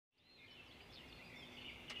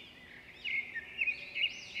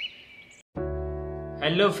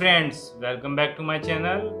Hello friends, welcome back to my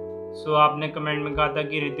channel. आपने comment में कहा था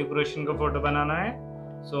कि ऋतिक रोशन का फ़ोटो बनाना है।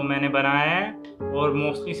 मैंने बनाया है और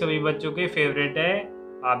मोस्टली सभी बच्चों के फेवरेट है।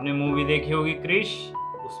 आपने मूवी देखी होगी क्रिश,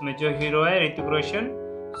 उसमें जो हीरो है ऋतिक रोशन।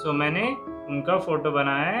 मैंने उनका फ़ोटो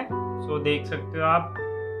बनाया है। देख सकते हो आप,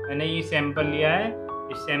 मैंने ये सैंपल लिया है।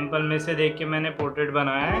 इस सैंपल में से देख के मैंने पोर्ट्रेट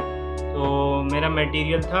बनाया है। मेरा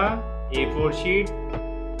मटेरियल था A4 sheet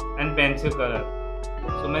and pencil colour.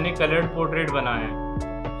 मैंने कलर्ड पोर्ट्रेट बनाया है।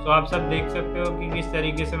 आप सब देख सकते हो कि किस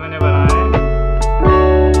तरीके से मैंने बनाया है।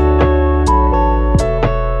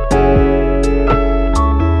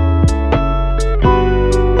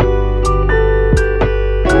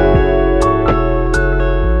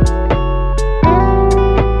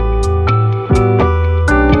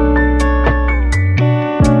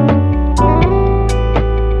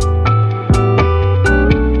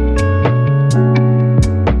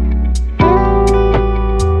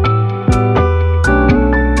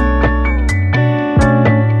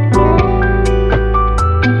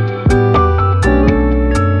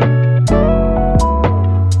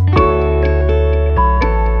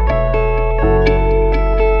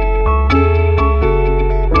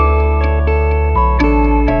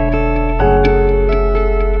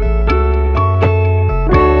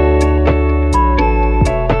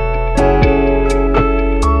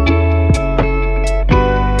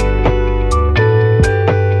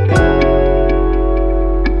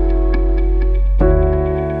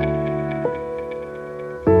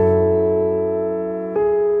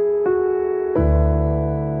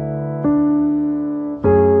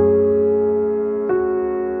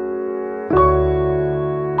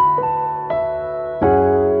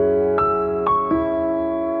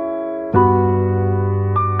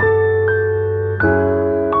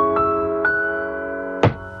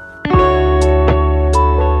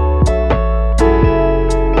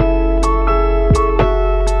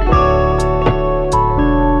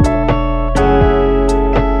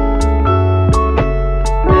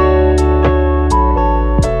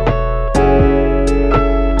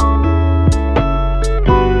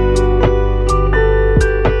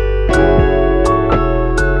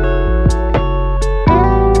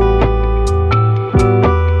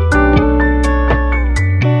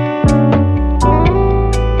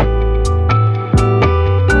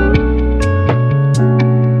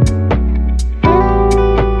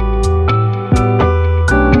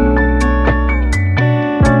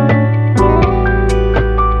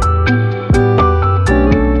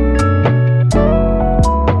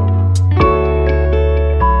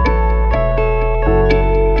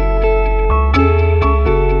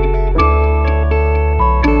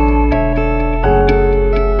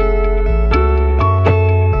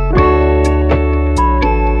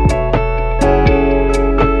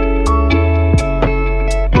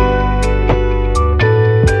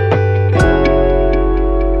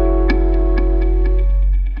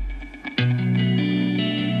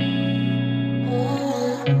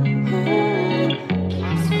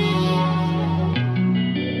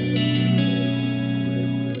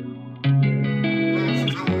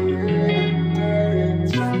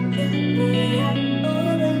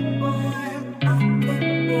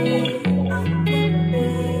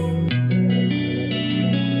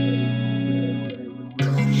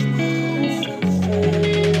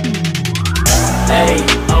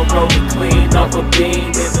 I'm rolling clean off a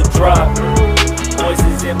beam in the drop.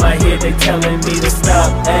 Voices in my head, they telling me to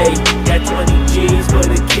stop. Ayy, got 20 G's for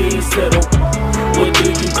the keys to the. What do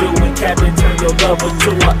you do when Captain turn your lover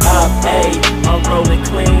to a op? Ayy, I'm rolling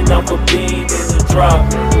clean off a beam in the drop.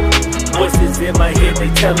 Voices in my head, they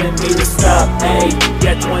telling me to stop. Ayy,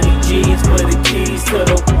 got 20 G's for the keys to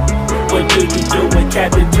the. What do you do when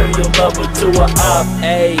Captain turn your lover to a op?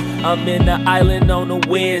 Ayy, I'm in the island on a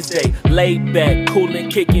Wednesday, laid back, coolin',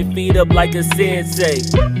 kicking feet up like a sensei.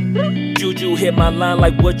 Juju hit my line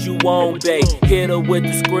like what you want, babe. Hit her with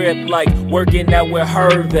the script like working out with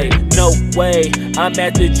Hervey. No way, I'm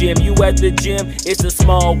at the gym, you at the gym. It's a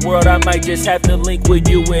small world, I might just have to link with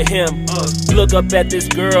you and him. Look up at this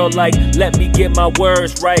girl like, let me get my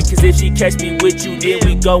words right. Cause if she catch me with you, then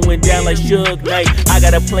we going down like Suge Knight. I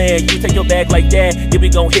got a plan, you take your bag like that, then we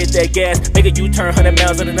gon' hit that gas. Make a U-turn 100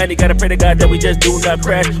 miles on the 90, gotta pray to God that we just do not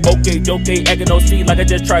crash. Okay, acting no scene like I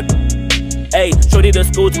just tried. Ayy, shorty the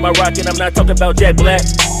school to my rock and I'm not talking about Jack Black.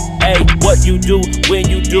 Ayy, what you do when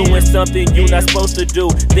you doing something you not supposed to do?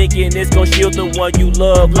 Thinking it's gon' shield the one you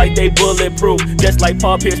love like they bulletproof. Just like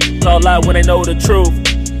Paul Pierce, all out when they know the truth.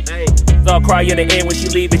 Ayy, I'll cry in the end when she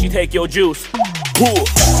leave and she take your juice.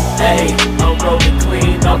 Ayy, I'm rolling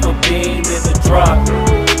clean off a beam in the drop.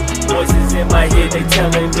 Voices in my head, they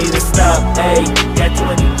telling me to stop. Ayy, got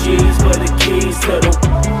 20 G's for the keys to the.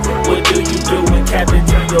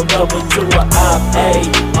 your lover to a op. Ayy,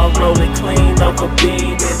 I'm rolling clean off a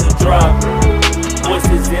beam in the drop.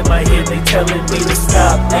 Voices in my head, they telling me to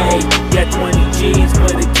stop. Ayy, got 20 G's for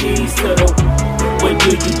the keys to the. What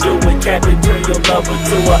do you do when Captain turn your lover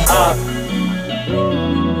to a op? Ayy,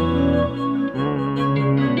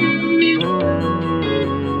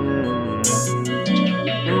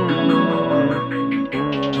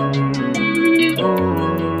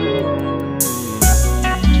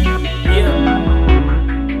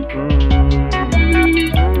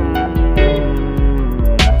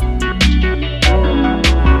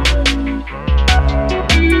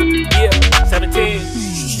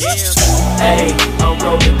 I'm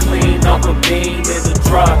rolling clean off a beam in the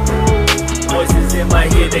drop. Voices in my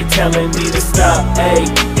head, they telling me to stop.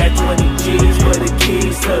 Ayy, got 20 G's for the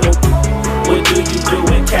keys to the. What do you do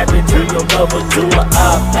when Captain turn your lover to a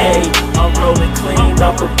op? Ayy, I'm rolling clean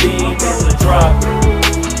off a beam in the drop.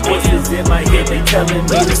 Voices in my head, they telling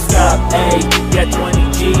me to stop. Ayy, got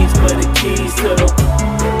 20 G's for the keys to the.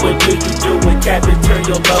 What do you do when Captain turn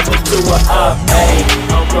your lover to a op? Ayy,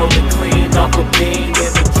 I'm rolling clean off a beam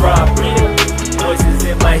in the drop. Voices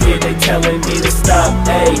in my head, they telling me to stop.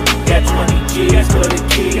 Ayy, got 20 G's for the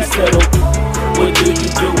keys to the. What do you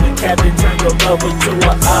do when Captain turn your lover to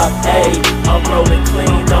a op? Ayy, I'm rolling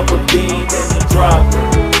clean off a beam in the drop.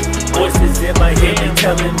 Voices in my head, they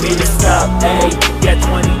telling me to stop. Ayy, got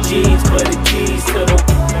 20 G's for the keys to the.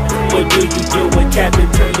 What do you do when Captain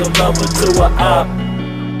turn your lover to a op?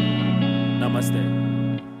 Namaste.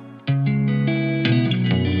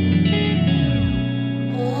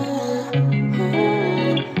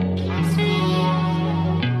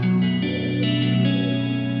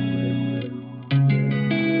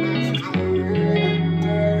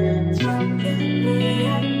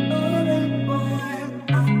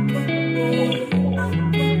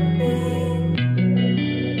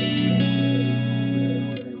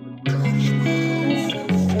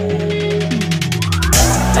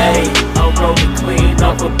 Ayy, I'm rolling clean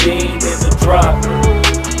off a beam in the drop.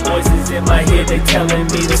 Voices in my head, they telling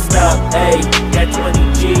me to stop. Ayy, got 20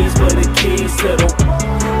 G's for the keys to the.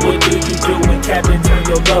 What do you do when Captain turn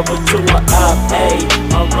your lover to a op? Ayy,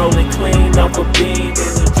 I'm rolling clean off a beam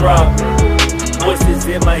in the drop. Voices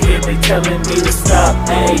in my head, they telling me to stop.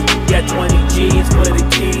 Ayy, got 20 G's for the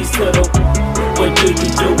keys to the. What do you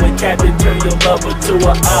do when Captain turn your lover to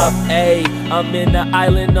a op? Ayy, I'm in the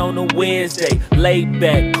island on a Wednesday, laid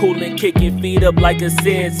back, coolin', kicking feet up like a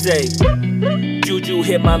sensei. Juju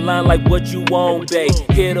hit my line like what you want, babe.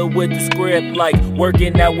 Hit her with the script like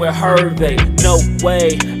working out with Hervey. No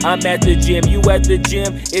way, I'm at the gym, you at the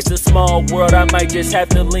gym. It's a small world, I might just have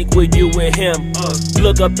to link with you and him.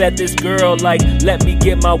 Look up at this girl like, let me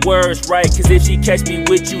get my words right. Cause if she catch me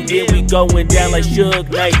with you, then we going down like Suge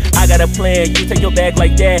Knight. I got a plan, you take your bag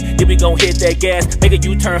like that, then we gon' hit that gas. Make a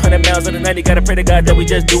U-turn 100 miles on the 90, gotta pray to God that we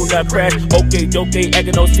just do not crash. Okay,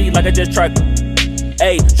 acting no C like I just tried.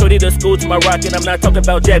 Ayy, shorty the school to my rock and I'm not talking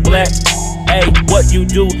about Jack Black. Ayy, what you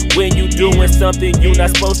do when you doing something you not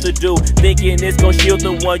supposed to do? Thinking it's gon' shield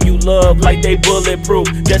the one you love like they bulletproof.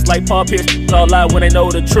 Just like Paul Pierce, all lie when they know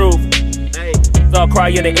the truth. Ayy, I'll cry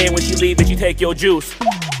in the end when she leave and she take your juice.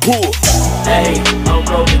 Ayy, I'm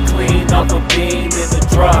rolling clean off a beam in the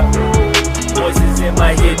drop. Voices in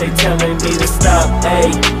my head, they telling me to stop.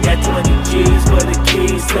 Ayy, got 20 G's for the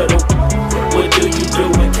keys to the. What do you do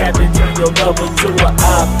when Captain turn your lover to a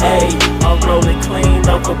op? Ayy, I'm rolling clean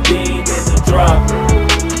off a beam in the drop.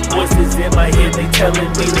 Voices in my head, they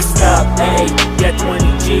telling me to stop. Ayy, got 20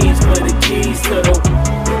 G's for the keys to the.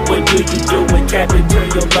 What do you do when Captain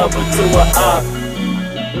turn your lover to a op?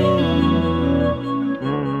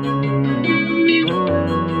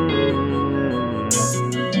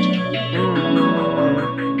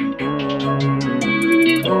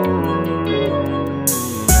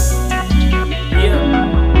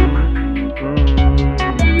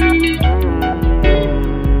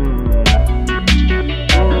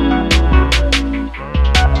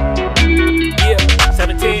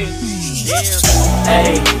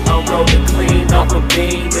 Ayy, I'm rolling clean off a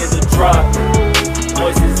beam in the drop.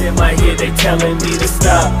 Voices in my head, they telling me to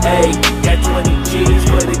stop. Ayy, got 20 G's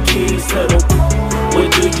for the keys to the. What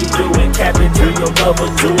do you do when Captain turn your lover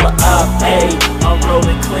to a op? Ayy, I'm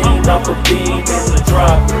rolling clean off a beam in the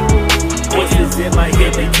drop. Voices in my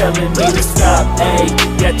head, they telling me to stop. Ayy,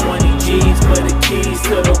 got 20 G's for the keys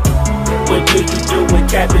to the. What do you do when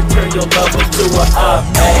Captain turn your lover to a op?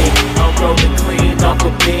 Ayy, I'm rolling clean off a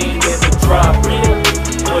beam in the drop.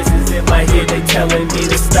 Voices in my head, they telling me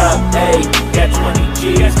to stop. Ayy, got 20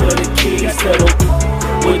 G's for the keys to the.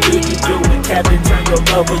 What do you do when Captain turn your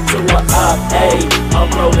lover to a op? Ayy, I'm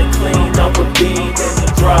rolling clean off a beam in the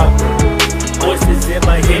drop. Voices in in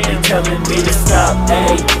my head, they telling me to stop.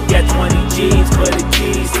 Hey, got 20 G's for the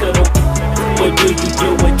keys to the. What do you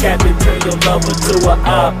do when Captain turn your lover to a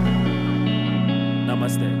op?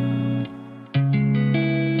 Namaste.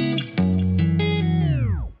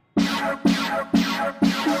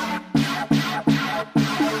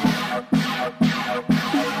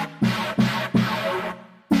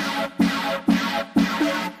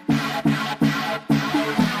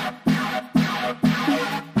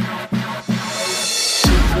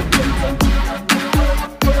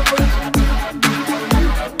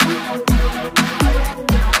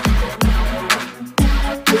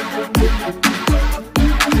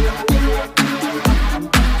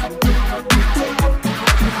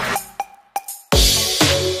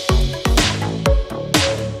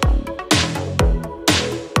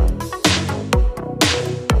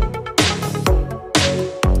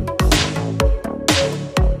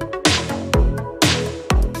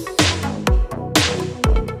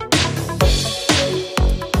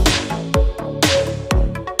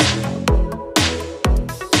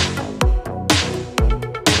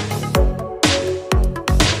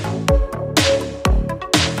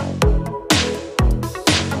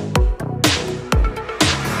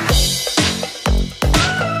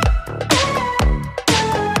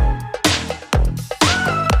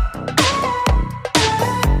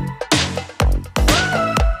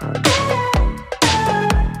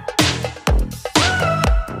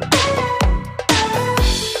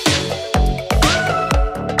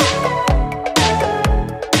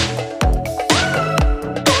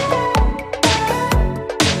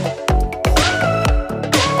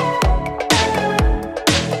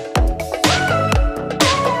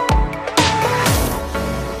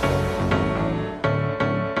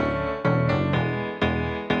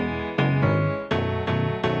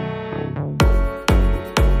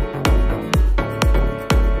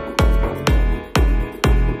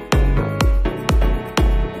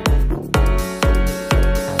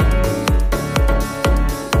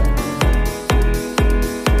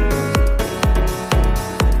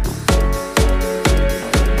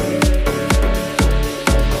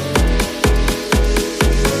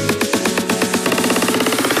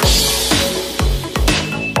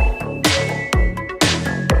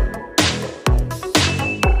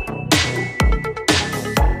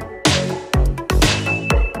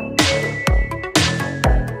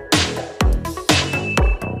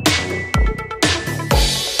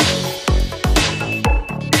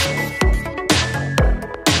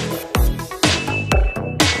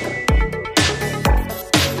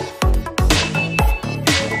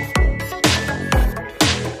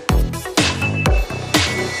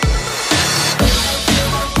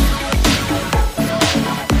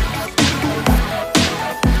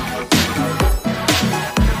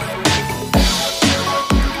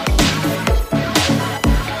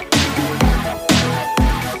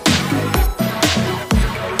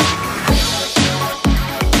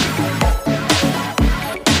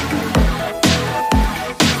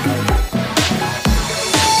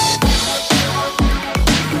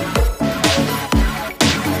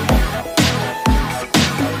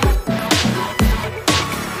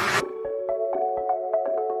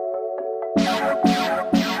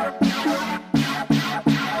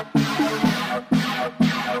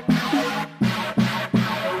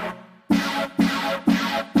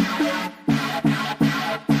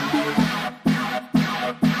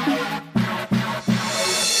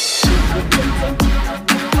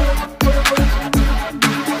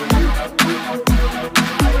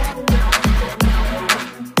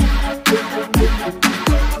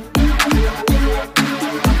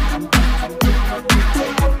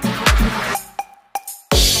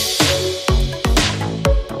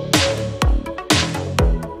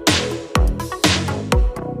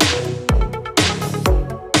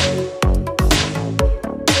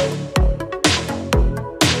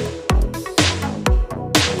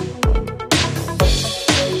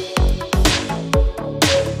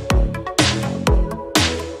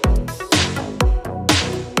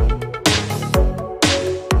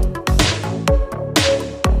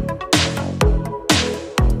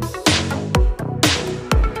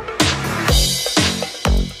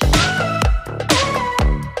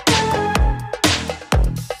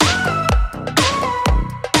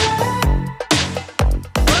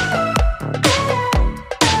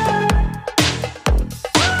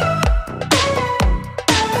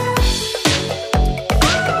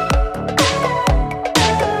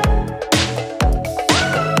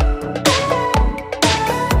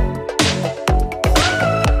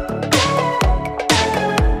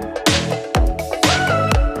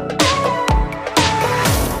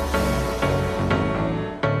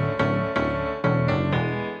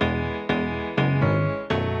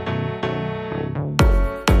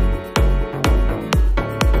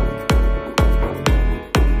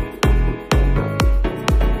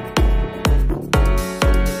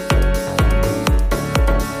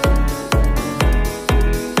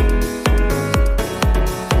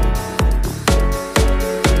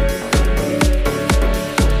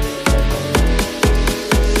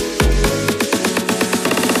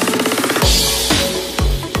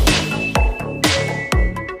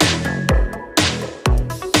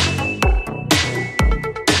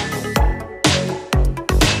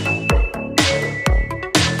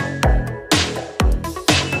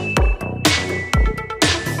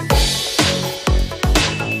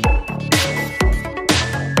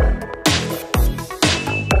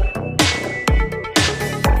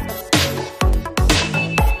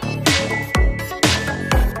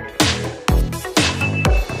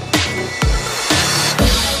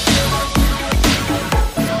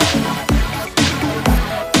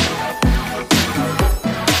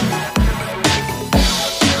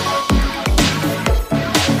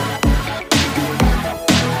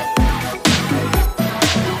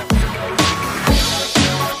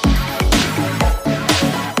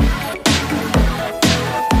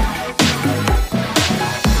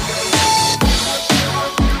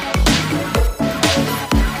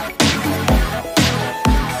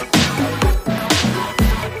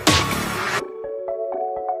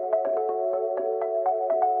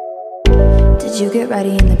 you get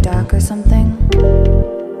ready in the dark or something?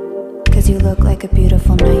 'Cause you look like a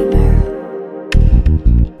beautiful nightmare.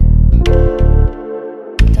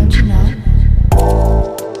 Don't you know?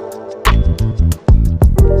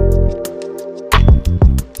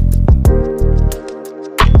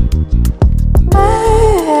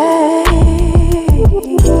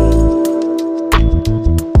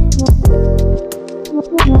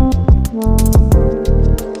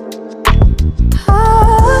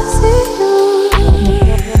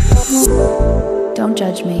 Don't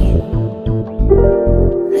judge me.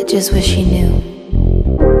 I just wish you knew.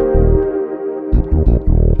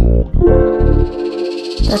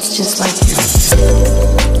 That's just like you.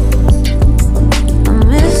 I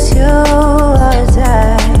miss you as I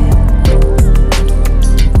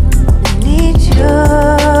need you.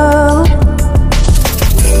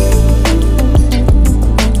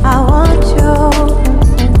 I want you.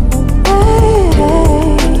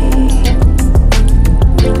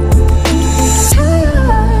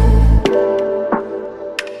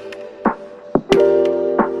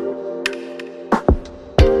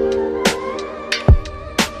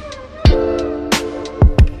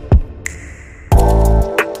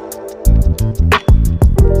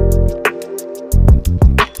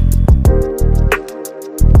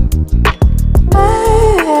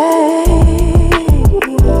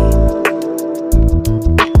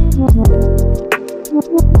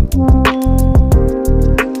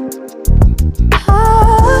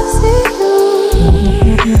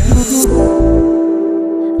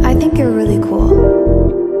 I think you're really cool.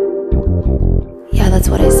 Yeah, that's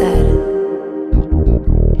what I said.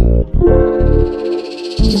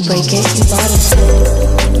 You break it, you bought it.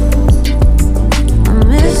 I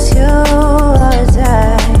miss you as I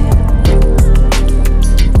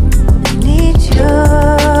need you.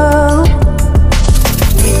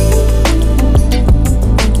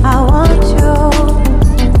 I want you.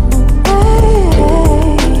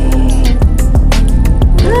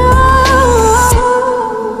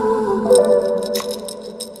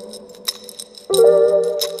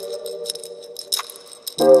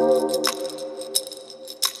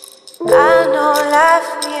 I know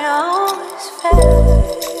life ain't always fair.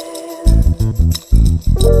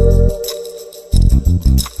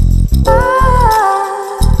 I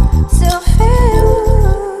still feel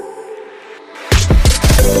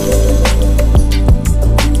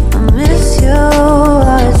I miss you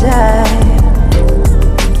as I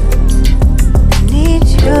need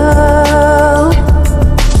you.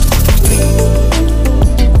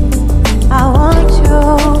 I want you.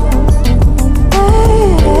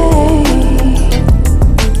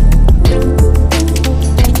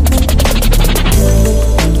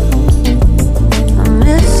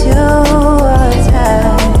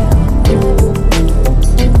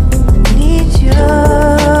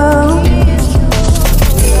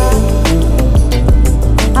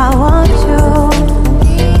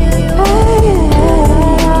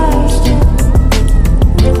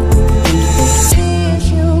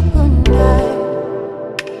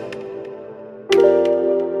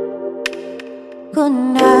 Good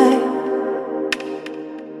night.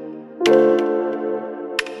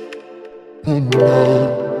 Good night.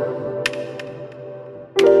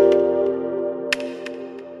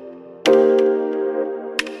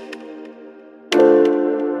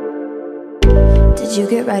 Did you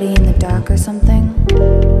get ready in the dark or something?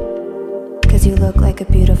 'Cause you look like a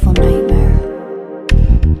beautiful nightmare.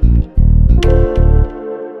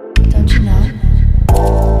 Don't you know?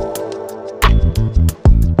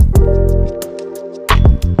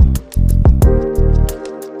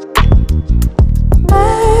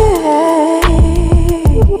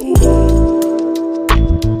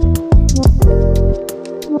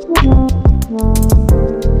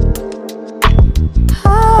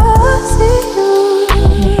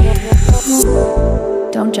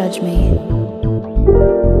 Don't judge me.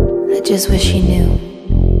 I just wish you knew.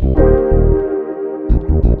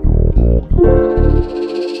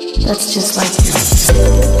 That's just like you.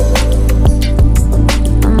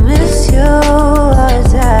 I miss you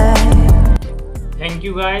as I. Thank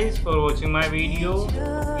you guys for watching my video.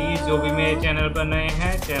 Please जो भी मेरे channel पर नए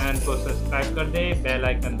हैं channel को subscribe कर दे, bell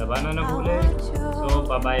icon दबाना ना भूले। सो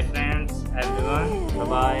bye bye friends, everyone, bye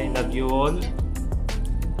bye, love you all.